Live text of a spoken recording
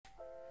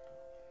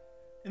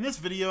In this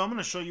video, I'm going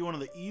to show you one of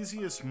the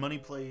easiest money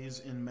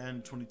plays in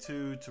Madden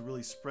 22 to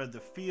really spread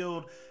the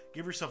field,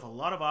 give yourself a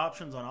lot of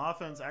options on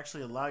offense,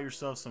 actually allow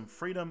yourself some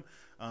freedom,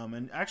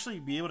 and actually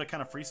be able to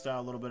kind of freestyle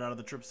a little bit out of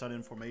the trip side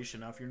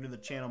information. Now, if you're new to the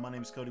channel, my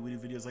name is Cody. We do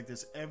videos like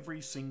this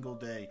every single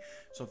day.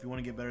 So if you want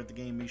to get better at the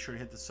game, make sure to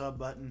hit the sub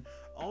button.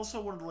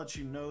 Also wanted to let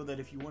you know that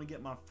if you want to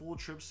get my full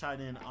trip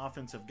side in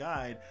offensive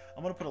guide,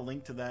 I'm going to put a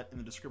link to that in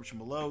the description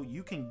below.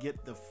 You can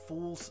get the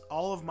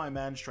all of my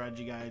Madden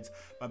strategy guides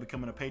by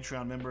becoming a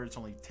Patreon member. It's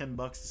only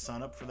 $10 to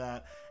sign up for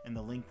that, and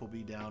the link will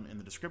be down in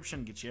the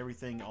description. Get you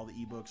everything, all the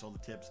ebooks, all the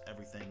tips,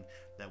 everything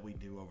that we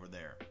do over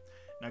there.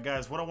 Now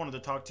guys, what I wanted to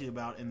talk to you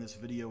about in this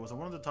video was I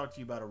wanted to talk to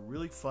you about a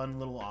really fun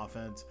little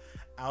offense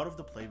out of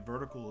the play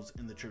verticals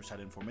in the trip side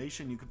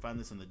information. You can find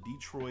this in the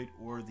Detroit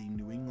or the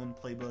New England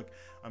playbook.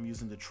 I'm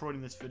using Detroit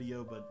in this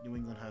video, but New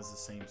England has the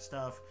same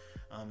stuff.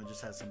 It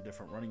just has some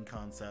different running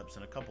concepts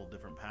and a couple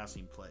different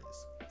passing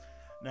plays.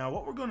 Now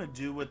what we're going to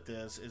do with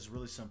this is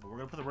really simple. We're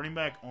going to put the running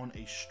back on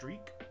a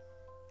streak,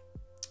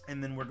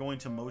 and then we're going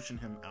to motion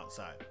him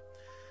outside.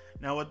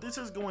 Now what this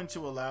is going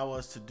to allow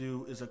us to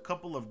do is a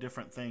couple of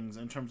different things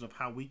in terms of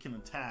how we can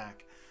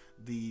attack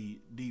the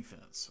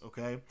defense,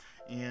 okay?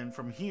 And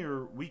from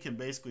here we can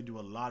basically do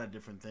a lot of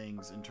different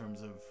things in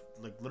terms of,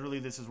 like, literally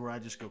this is where I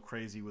just go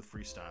crazy with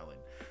freestyling.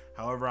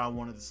 However I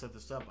wanted to set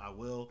this up, I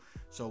will.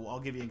 So I'll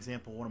give you an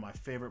example. One of my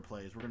favorite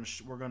plays,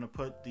 we're gonna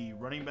put the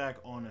running back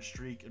on a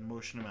streak and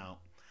motion him out.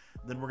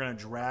 Then we're gonna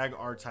drag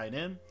our tight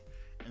end,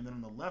 and then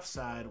on the left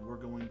side we're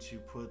going to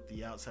put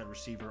the outside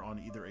receiver on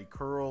either a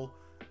curl,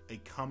 a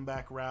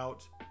comeback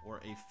route, or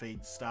a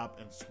fade stop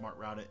and smart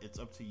route it. It's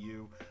up to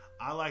you.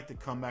 I like the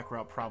comeback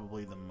route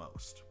probably the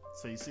most.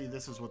 So you see,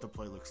 this is what the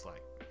play looks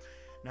like.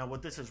 Now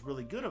what this is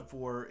really good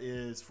for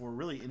is for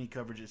really any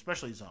coverage,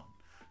 especially zone.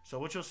 So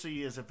what you'll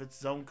see is if it's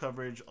zone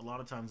coverage, a lot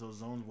of times those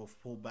zones will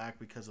pull back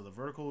because of the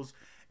verticals,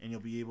 and you'll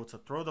be able to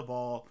throw the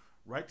ball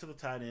right to the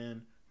tight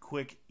end,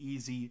 quick,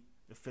 easy,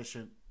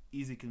 efficient,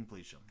 easy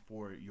completion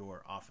for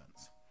your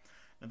offense.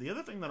 Now the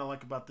other thing that I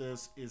like about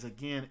this is,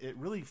 again, it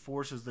really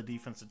forces the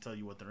defense to tell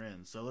you what they're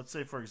in. So let's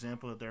say, for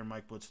example, that they're in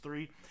Mike Blitz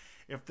 3.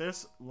 If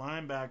this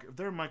linebacker, if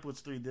they're in Mike Blitz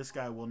 3, this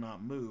guy will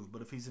not move.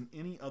 But if he's in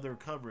any other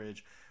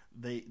coverage,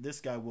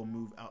 this guy will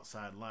move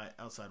outside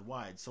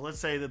wide. So let's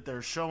say that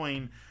they're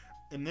showing,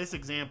 in this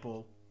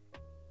example,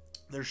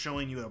 they're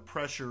showing you a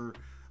pressure,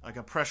 like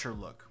a pressure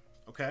look.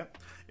 Okay,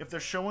 if they're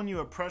showing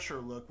you a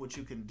pressure look, what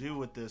you can do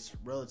with this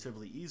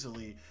relatively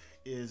easily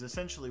is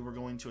essentially we're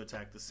going to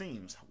attack the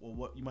seams. Well,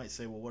 what you might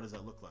say, well, what does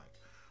that look like?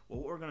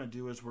 Well, what we're going to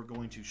do is we're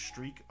going to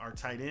streak our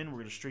tight end. We're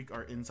going to streak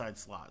our inside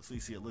slot. So you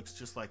see it looks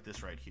just like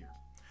this right here.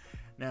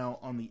 Now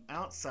on the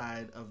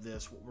outside of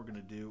this, what we're going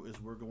to do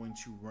is we're going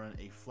to run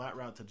a flat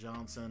route to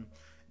Johnson.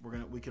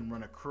 We can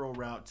run a curl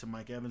route to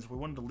Mike Evans. If we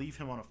wanted to leave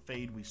him on a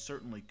fade, we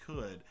certainly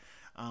could.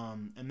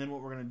 And then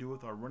what we're going to do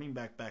with our running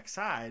back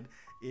backside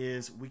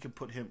is we could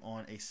put him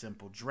on a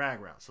simple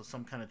drag route. So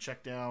some kind of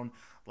check down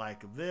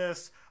like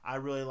this, I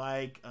really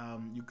like.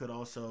 You could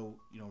also,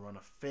 run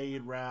a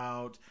fade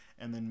route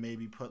and then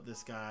maybe put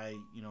this guy,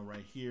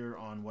 right here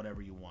on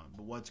whatever you want.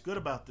 But what's good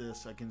about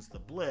this against the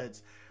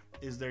blitz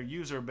is their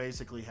user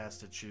basically has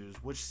to choose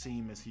which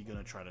seam is he going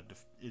to try to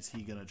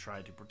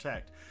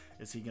protect.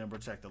 Is he going to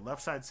protect the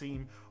left side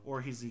seam,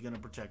 or is he going to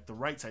protect the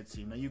right side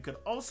seam? Now you could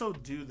also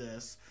do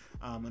this,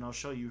 and I'll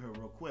show you here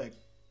real quick.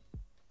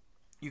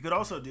 You could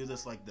also do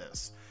this like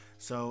this.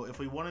 So if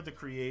we wanted to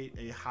create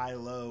a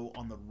high-low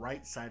on the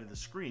right side of the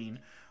screen,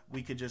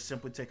 we could just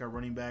simply take our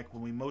running back.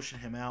 When we motion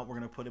him out, we're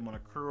going to put him on a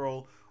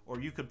curl, or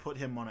you could put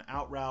him on an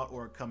out route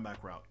or a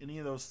comeback route. Any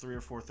of those 3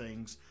 or 4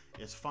 things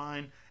is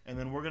fine. And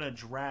then we're going to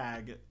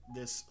drag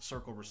this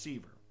circle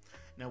receiver.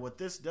 Now what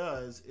this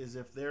does is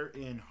if they're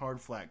in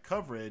hard flat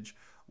coverage,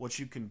 what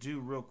you can do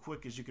real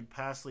quick is you can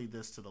pass lead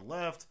this to the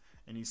left,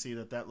 and you see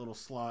that that little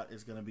slot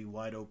is going to be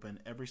wide open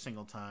every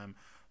single time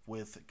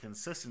with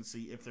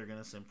consistency if they're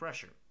going to send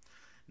pressure.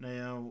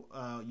 Now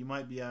you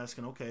might be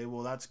asking, okay,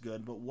 well that's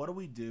good, but what do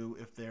we do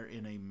if they're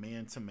in a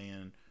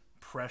man-to-man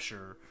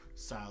pressure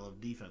style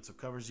of defense, a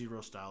cover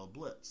zero style of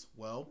blitz?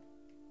 Well,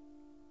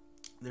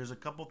 there's a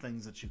couple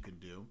things that you can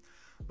do,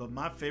 but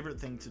my favorite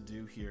thing to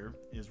do here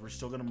is we're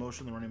still going to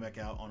motion the running back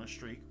out on a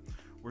streak.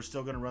 We're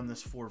still going to run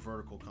this 4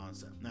 vertical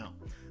concept. Now,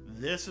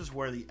 this is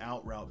where the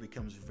out route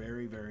becomes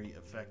very, very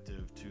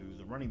effective to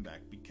the running back,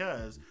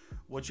 because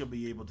what you'll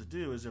be able to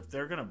do is if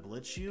they're going to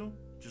blitz you,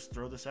 just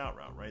throw this out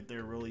route right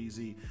there, real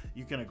easy.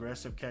 You can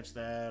aggressive catch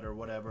that or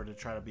whatever to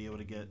try to be able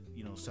to get,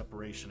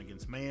 separation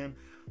against man.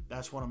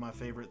 That's one of my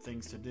favorite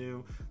things to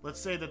do. Let's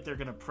say that they're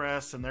going to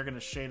press and they're going to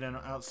shade in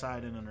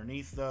outside and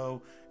underneath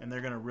though, and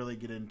they're going to really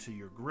get into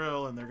your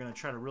grill and they're going to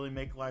try to really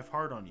make life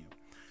hard on you.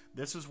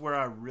 This is where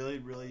I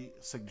really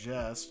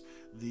suggest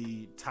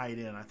the tight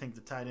end. I think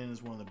the tight end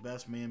is one of the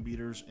best man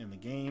beaters in the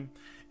game.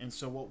 And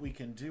so what we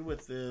can do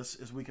with this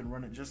is we can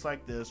run it just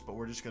like this, but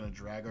we're just going to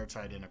drag our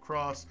tight end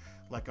across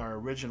like our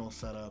original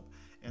setup.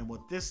 And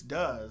what this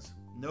does,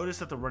 notice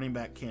that the running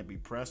back can't be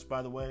pressed,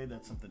 by the way.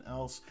 That's something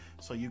else.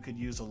 So you could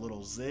use a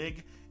little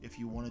zig if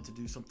you wanted to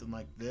do something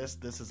like this.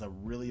 This is a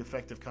really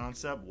effective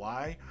concept.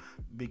 Why?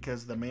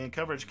 Because the man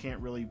coverage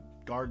can't really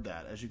guard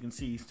that. As you can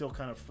see, he still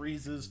kind of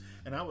freezes,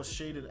 and I was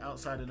shaded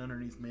outside and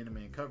underneath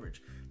man-to-man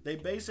coverage. They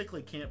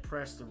basically can't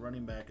press the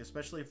running back,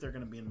 especially if they're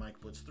going to be in Mike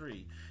Blitz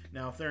 3.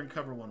 Now, if they're in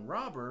cover 1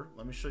 robber,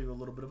 let me show you a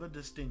little bit of a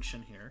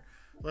distinction here.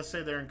 Let's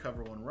say they're in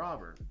cover 1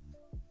 robber.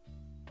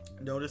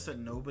 Notice that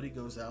nobody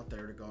goes out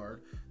there to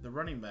guard the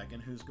running back.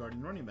 And who's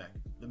guarding the running back?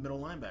 The middle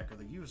linebacker,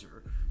 the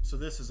user. So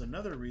this is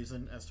another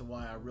reason as to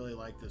why I really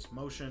like this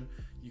motion.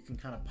 You can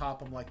kind of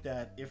pop them like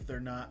that if they're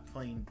not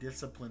playing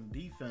disciplined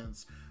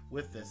defense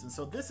with this. And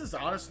so this has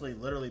honestly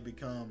literally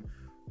become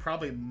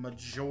probably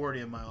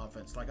majority of my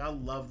offense. Like, I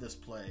love this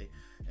play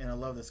and I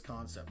love this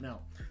concept.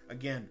 Now,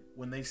 again,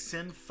 when they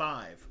send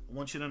 5, I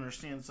want you to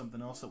understand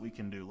something else that we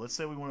can do. Let's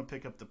say we want to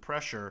pick up the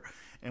pressure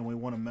and we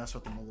want to mess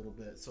with them a little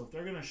bit. So if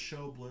they're going to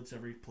show blitz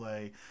every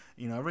play,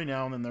 you know, every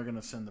now and then they're going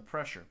to send the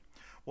pressure.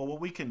 Well, what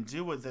we can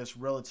do with this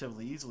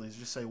relatively easily is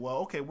just say, well,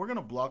 okay, we're going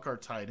to block our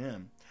tight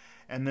end.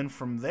 And then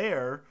from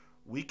there,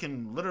 we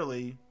can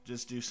literally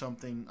just do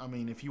something. I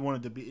mean, if you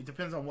wanted to be, it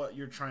depends on what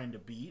you're trying to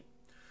beat.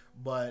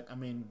 But, I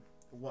mean,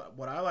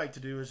 what I like to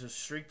do is just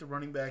streak the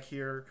running back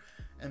here,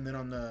 and then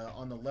on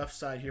the left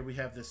side here we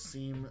have this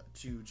seam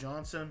to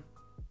Johnson,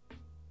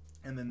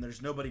 and then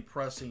there's nobody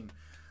pressing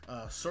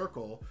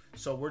circle,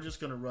 so we're just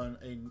going to run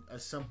a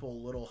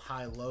simple little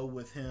high-low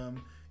with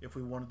him if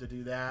we wanted to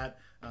do that.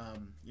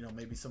 You know,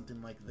 maybe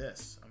something like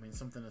this. I mean,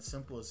 something as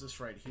simple as this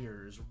right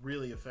here is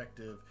really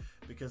effective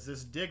because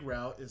this dig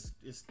route is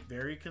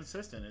very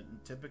consistent. It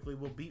typically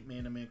will beat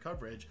man-to-man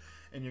coverage,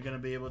 and you're going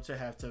to be able to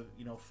have to,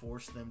 you know,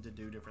 force them to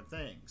do different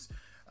things.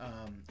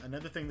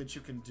 Another thing that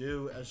you can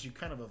do as you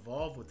kind of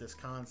evolve with this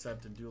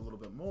concept and do a little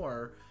bit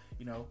more,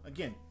 you know,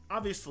 again,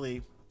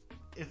 obviously,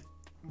 if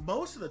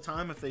most of the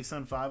time, if they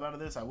send 5 out of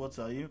this, I will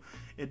tell you,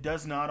 it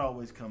does not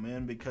always come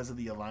in because of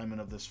the alignment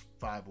of this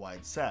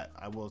 5-wide set.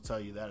 I will tell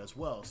you that as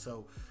well.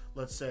 So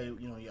let's say,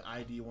 you know, you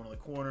ID one of the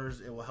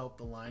corners, it will help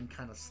the line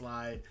kind of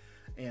slide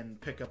and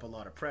pick up a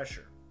lot of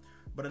pressure.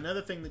 But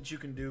another thing that you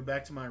can do,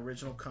 back to my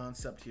original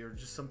concept here,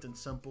 just something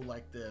simple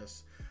like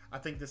this. I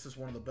think this is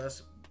one of the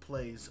best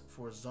plays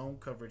for zone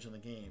coverage in the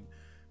game,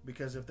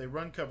 because if they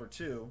run cover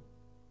 2,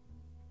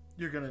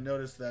 you're going to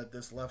notice that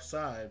this left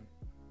side,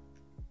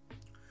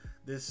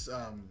 this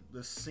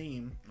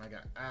seam, and I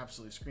got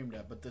absolutely screamed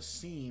at, but this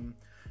seam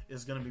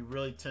is going to be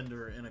really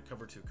tender in a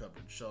cover 2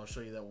 coverage. So I'll show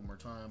you that one more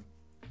time.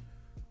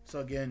 So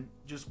again,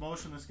 just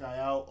motion this guy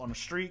out on a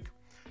streak,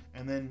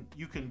 and then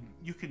you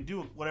can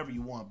do whatever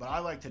you want. But I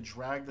like to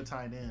drag the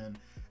tight end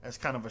as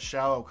kind of a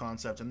shallow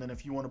concept, and then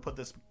if you want to put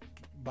this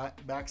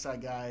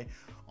backside guy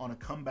on a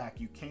comeback,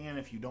 you can.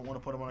 If you don't want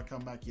to put him on a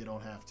comeback, you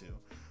don't have to.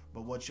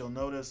 But what you'll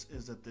notice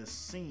is that this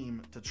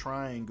seam to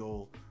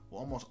triangle will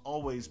almost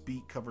always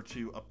beat cover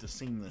 2 up the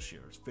seam this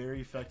year. It's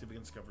very effective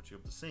against cover 2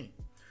 up the seam.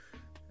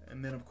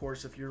 And then, of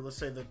course, if you're let's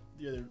say that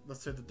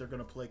they're going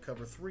to play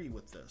cover 3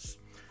 with this.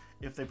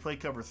 If they play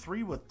cover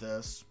 3 with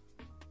this,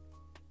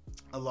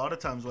 a lot of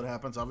times what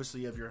happens,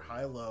 obviously you have your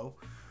high-low,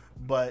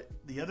 but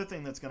the other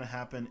thing that's going to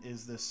happen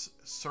is this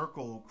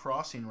circle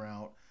crossing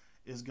route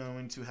is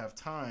going to have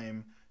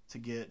time to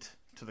get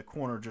to the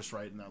corner just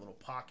right in that little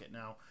pocket.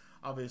 Now,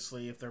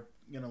 obviously, if they're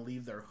going to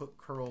leave their hook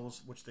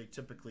curls, which they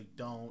typically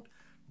don't,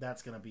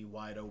 that's going to be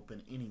wide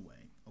open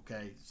anyway.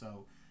 Okay,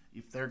 so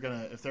if they're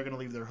gonna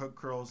leave their hook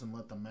curls and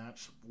let the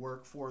match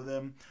work for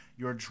them,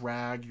 your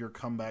drag, your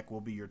comeback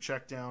will be your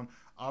check down.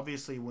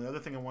 Obviously, the other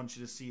thing I want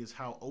you to see is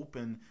how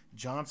open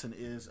Johnson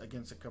is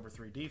against a cover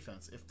 3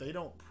 defense. If they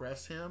don't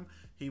press him,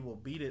 he will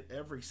beat it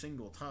every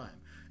single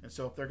time. And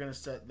so if they're going to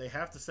set, they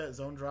have to set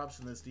zone drops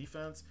in this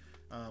defense,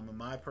 in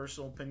my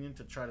personal opinion,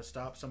 to try to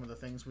stop some of the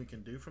things we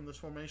can do from this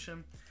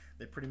formation.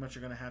 They pretty much are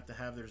going to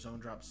have their zone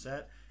drop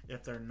set.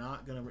 If they're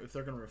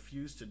going to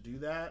refuse to do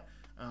that,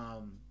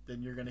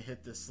 then you're going to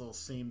hit this little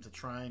seam to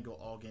triangle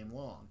all game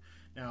long.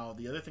 Now,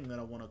 the other thing that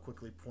I want to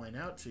quickly point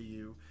out to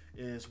you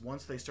is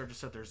once they start to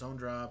set their zone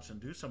drops and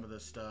do some of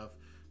this stuff,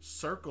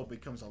 circle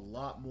becomes a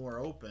lot more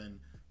open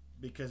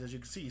because, as you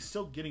can see, he's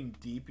still getting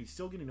deep. He's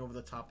still getting over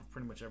the top of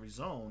pretty much every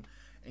zone,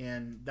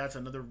 and that's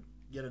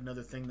yet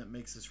another thing that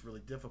makes this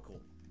really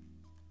difficult.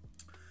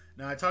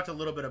 Now, I talked a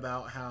little bit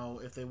about how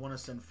if they want to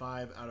send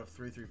 5 out of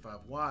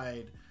 3-3-5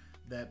 wide,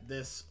 that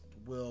this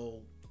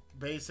will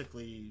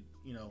basically,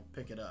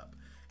 pick it up.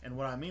 And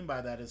what I mean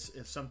by that is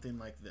something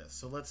like this.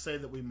 So let's say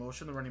that we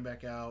motion the running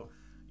back out.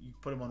 You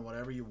put him on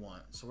whatever you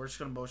want. So we're just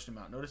going to motion him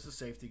out. Notice the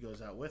safety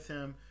goes out with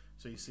him.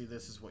 So you see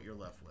this is what you're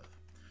left with.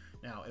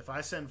 Now, if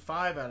I send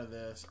 5 out of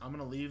this, I'm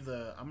going to leave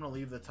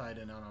the tight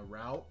end on a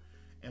route.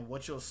 And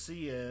what you'll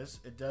see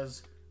is it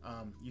does.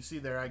 You see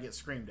there, I get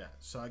screamed at.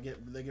 So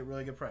they get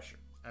really good pressure,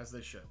 as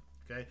they should.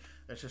 Okay,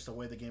 that's just the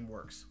way the game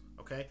works.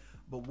 Okay,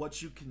 but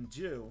what you can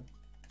do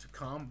to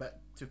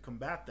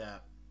combat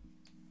that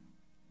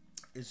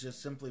is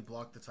just simply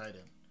block the tight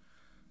end.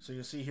 So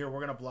you'll see here we're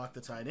going to block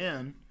the tight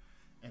end,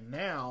 and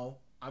now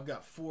I've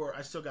got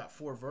I still got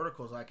 4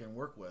 verticals I can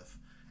work with,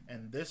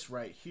 and this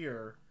right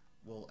here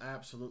will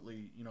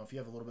absolutely, you know, if you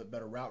have a little bit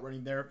better route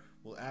running there,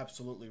 will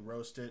absolutely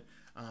roast it.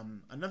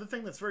 Another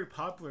thing that's very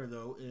popular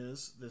though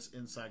is this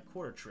inside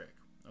quarter trick.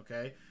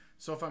 Okay,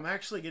 so if I'm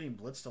actually getting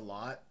blitzed a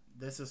lot,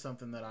 this is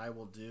something that I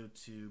will do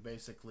to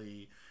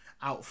basically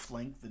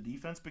outflank the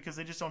defense because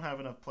they just don't have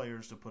enough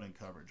players to put in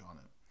coverage on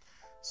it.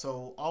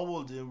 So all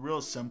we'll do,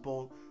 real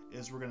simple,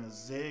 is we're going to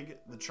zig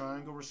the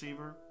triangle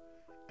receiver,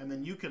 and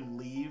then you can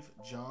leave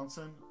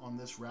Johnson on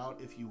this route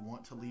if you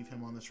want to leave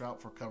him on this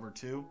route for cover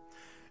 2.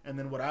 And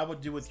then what I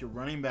would do with your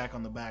running back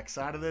on the back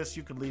side of this,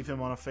 you could leave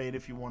him on a fade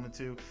if you wanted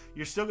to.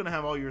 You're still going to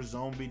have all your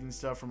zone beating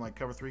stuff from like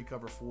cover 3,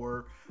 cover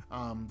 4.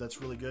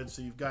 That's really good.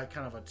 So you've got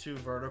kind of a 2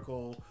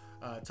 vertical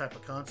type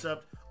of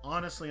concept.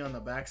 Honestly, on the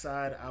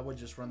backside, I would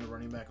just run the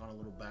running back on a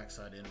little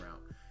backside in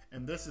route.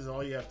 And this is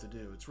all you have to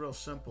do. It's real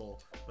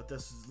simple, but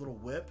this little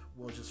whip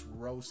will just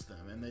roast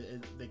them.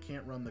 And they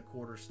can't run the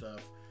quarter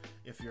stuff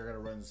if you're going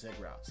to run zig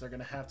routes. They're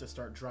going to have to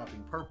start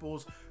dropping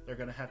purples. They're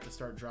going to have to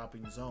start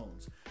dropping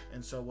zones.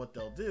 And so what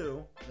they'll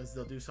do is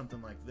they'll do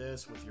something like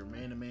this with your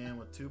man-to-man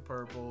with 2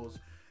 purples,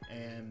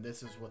 and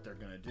this is what they're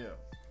going to do.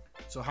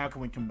 So how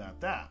can we combat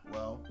that?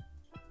 Well,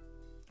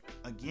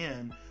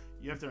 again,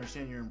 you have to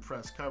understand you're in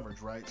press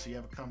coverage, right? So you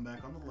have a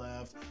comeback on the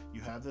left.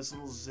 You have this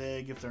little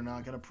zig. If they're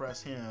not going to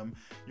press him,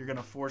 you're going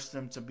to force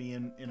them to be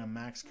in a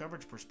max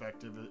coverage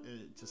perspective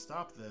to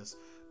stop this.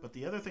 But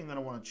the other thing that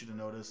I want you to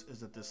notice is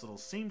that this little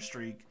seam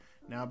streak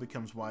now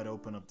becomes wide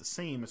open up the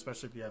seam,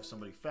 especially if you have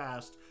somebody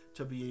fast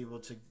to be able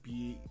to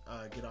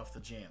get off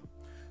the jam.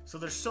 So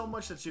there's so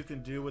much that you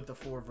can do with the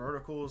 4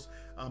 verticals.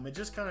 It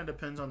just kind of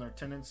depends on their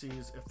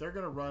tendencies. If they're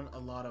going to run a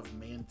lot of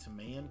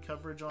man-to-man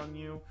coverage on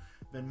you,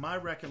 then my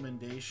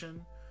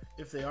recommendation,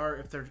 if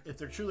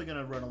they're truly going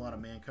to run a lot of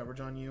man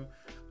coverage on you,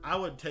 I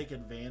would take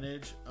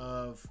advantage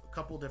of a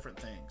couple different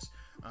things.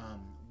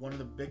 One of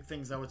the big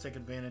things I would take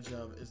advantage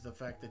of is the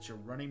fact that your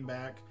running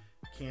back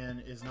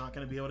is not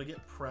going to be able to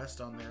get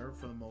pressed on there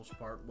for the most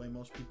part. The way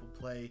most people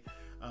play,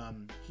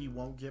 he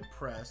won't get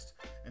pressed,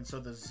 and so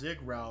the zig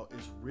route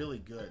is really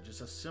good.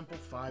 Just a simple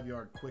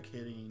 5-yard quick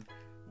hitting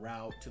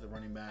route to the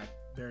running back,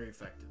 very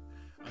effective.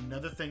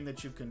 Another thing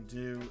that you can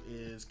do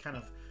is kind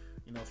of,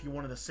 you know, if you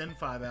wanted to send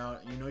 5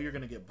 out, you know you're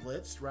going to get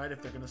blitzed, right?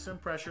 If they're going to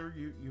send pressure,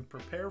 you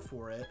prepare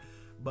for it.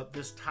 But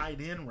this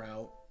tight end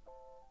route,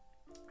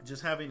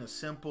 just having a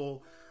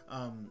simple,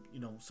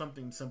 you know,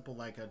 something simple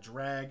like a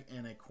drag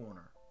and a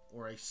corner,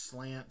 or a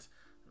slant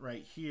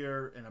right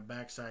here and a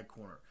backside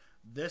corner.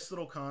 This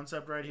little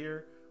concept right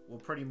here will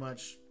pretty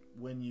much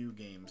win you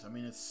games. I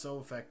mean, it's so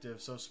effective,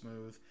 so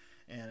smooth,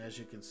 and as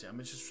you can see, I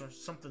mean, it's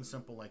just something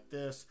simple like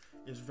this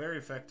is very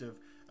effective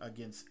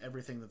against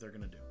everything that they're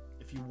going to do.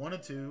 If you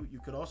wanted to, you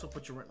could also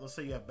put your, let's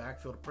say you have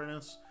backfield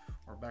apprentice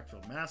or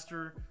backfield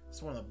master.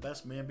 It's one of the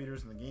best man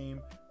beaters in the game.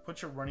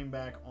 Put your running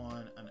back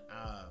on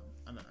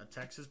a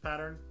Texas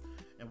pattern,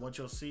 and what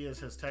you'll see is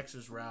his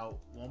Texas route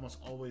will almost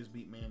always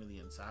beat man to the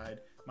inside.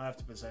 Might have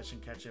to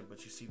possession catch it,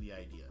 but you see the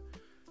idea.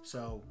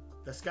 So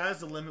the sky's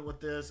the limit with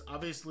this.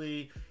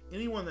 Obviously,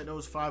 anyone that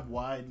knows 5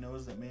 wide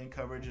knows that man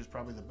coverage is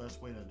probably the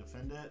best way to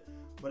defend it.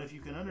 But if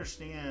you can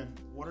understand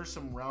what are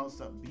some routes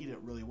that beat it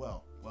really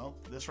well,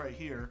 this right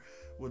here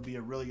would be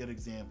a really good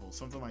example.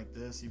 Something like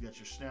this. You've got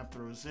your snap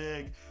throw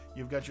zig.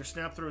 You've got your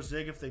snap throw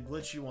zig if they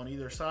blitz you on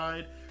either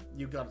side.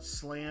 You've got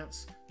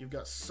slants. You've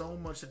got so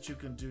much that you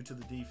can do to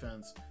the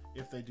defense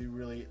if they do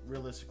really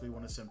realistically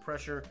want to send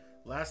pressure.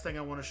 Last thing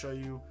I want to show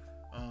you,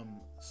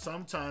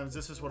 sometimes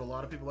this is what a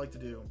lot of people like to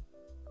do,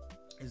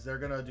 is they're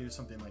going to do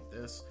something like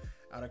this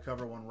out of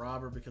cover 1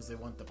 robber because they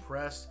want the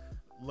press.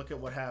 Look at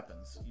what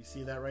happens. You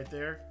see that right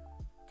there?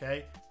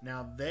 Okay,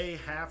 now they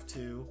have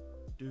to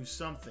do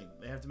something.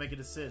 They have to make a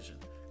decision,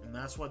 and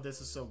that's why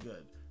this is so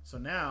good. So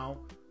now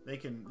they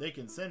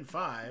can send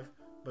 5,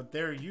 but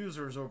their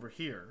user's over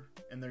here,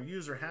 and their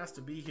user has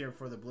to be here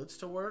for the blitz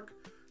to work.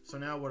 So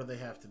now what do they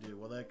have to do?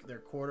 Well, their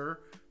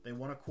quarter, they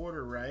want a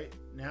quarter, right?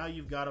 Now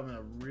you've got them in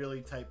a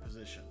really tight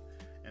position,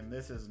 and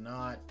this is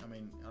not, I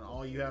mean,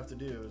 all you have to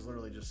do is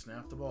literally just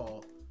snap the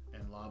ball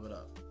and lob it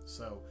up.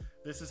 So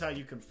this is how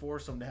you can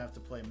force them to have to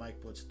play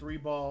Mike Blitz 3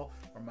 ball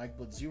or Mike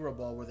Blitz 0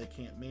 ball where they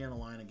can't man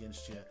align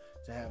against you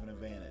to have an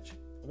advantage.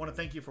 I want to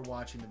thank you for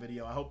watching the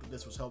video. I hope that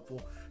this was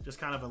helpful. Just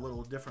kind of a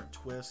little different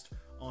twist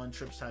on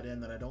trips tight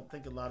end that I don't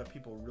think a lot of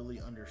people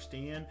really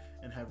understand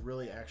and have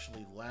really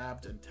actually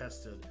labbed and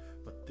tested.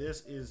 But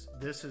this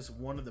is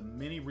one of the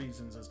many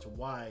reasons as to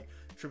why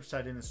trips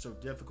tight end is so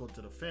difficult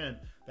to defend.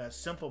 That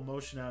simple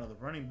motion out of the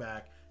running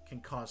back can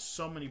cause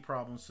so many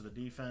problems to the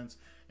defense.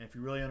 And if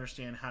you really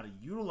understand how to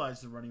utilize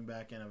the running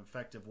back in an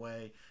effective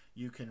way,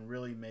 you can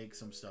really make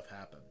some stuff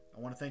happen. I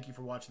want to thank you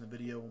for watching the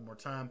video one more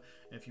time.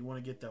 And if you want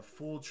to get the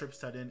full Trips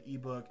Tight End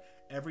ebook,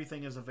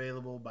 everything is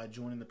available by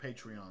joining the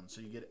Patreon.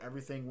 So you get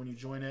everything when you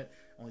join it.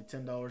 Only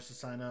 $10 to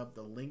sign up.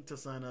 The link to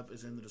sign up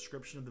is in the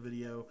description of the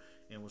video.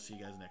 And we'll see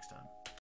you guys next time.